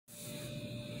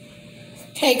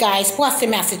Hey guys, Boston,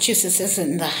 Massachusetts is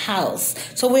in the house,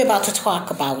 so we're about to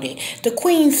talk about it. The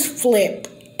QueensFlipz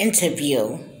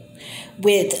interview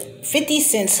with 50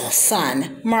 Cent's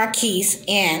son, Marquis,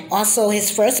 and also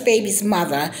his first baby's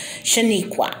mother,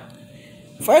 Shaniqua.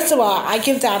 First of all, I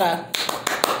give that a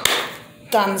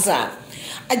thumbs up.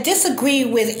 I disagree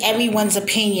with everyone's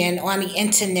opinion on the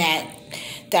internet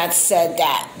that said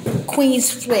that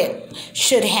QueensFlipz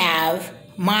should have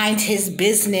mind his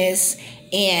business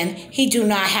and he do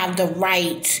not have the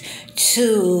right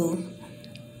to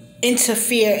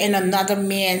interfere in another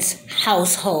man's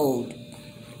household.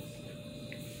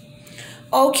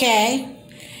 Okay,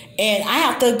 and I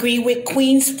have to agree with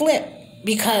QueensFlipz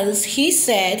because he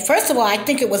said, first of all, I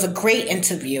think it was a great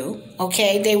interview.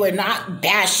 Okay, they were not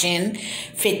bashing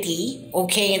 50,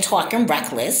 okay, and talking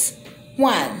reckless.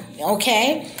 One,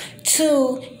 okay.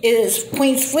 Two is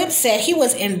QueensFlipz said he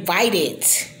was invited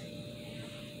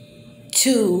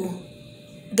to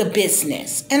the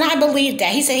business. And I believe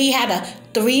that. He said he had a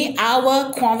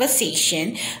 3-hour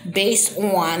conversation based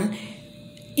on,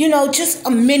 just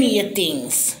a many of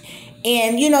things.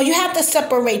 And, you have to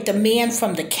separate the man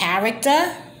from the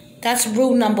character. That's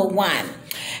rule number 1.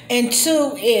 And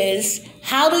 2 is,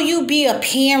 how do you be a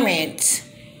parent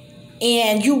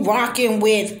and you rocking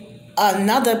with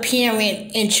another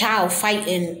parent and child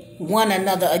fighting one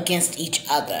another against each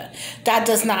other? That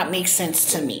does not make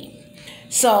sense to me.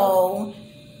 So,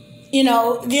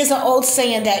 there's an old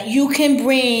saying that you can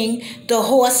bring the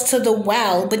horse to the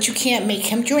well, but you can't make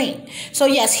him drink. So,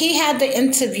 yes, he had the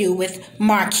interview with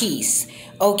Marquis,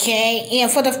 okay?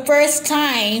 And for the first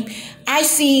time, I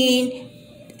seen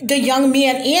the young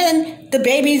man and the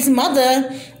baby's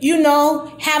mother,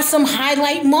 have some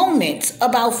highlight moments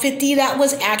about 50 that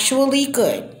was actually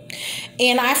good.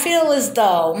 And I feel as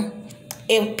though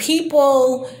if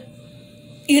people,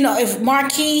 if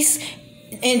Marquis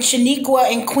and Shaniqua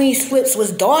and QueensFlipz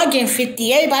was dogging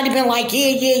 50, everybody been like,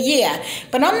 yeah.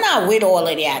 But I'm not with all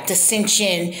of that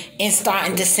dissension and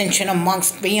starting dissension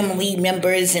amongst family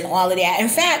members and all of that. In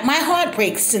fact, my heart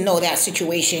breaks to know that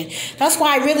situation. That's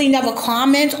why I really never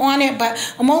comment on it, but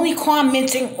I'm only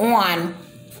commenting on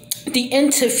the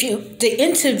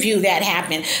interview that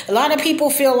happened. A lot of people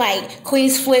feel like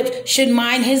QueensFlipz should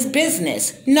mind his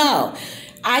business. No.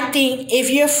 I think if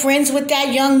you're friends with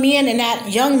that young man and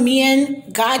that young man,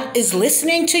 God is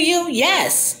listening to you,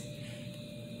 yes.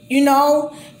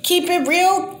 Keep it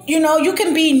real. You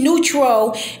can be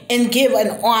neutral and give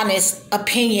an honest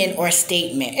opinion or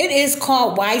statement. It is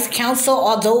called wise counsel,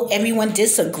 although everyone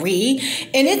disagree.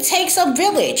 And it takes a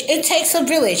village.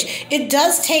 It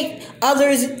does take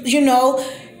others,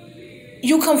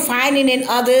 you confiding in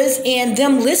others and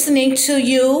them listening to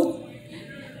you.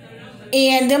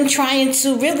 And them trying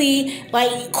to really,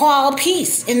 call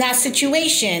peace in that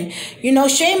situation.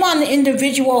 Shame on the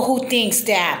individual who thinks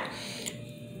that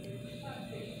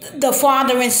the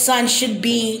father and son should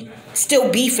be still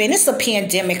beefing. It's a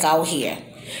pandemic out here.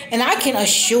 And I can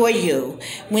assure you,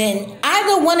 when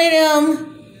either one of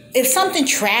them, if something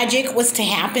tragic was to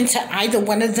happen to either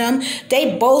one of them,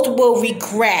 they both will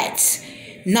regret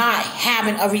not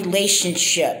having a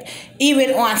relationship,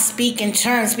 even on speaking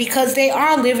terms, because they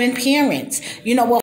are living parents. Well,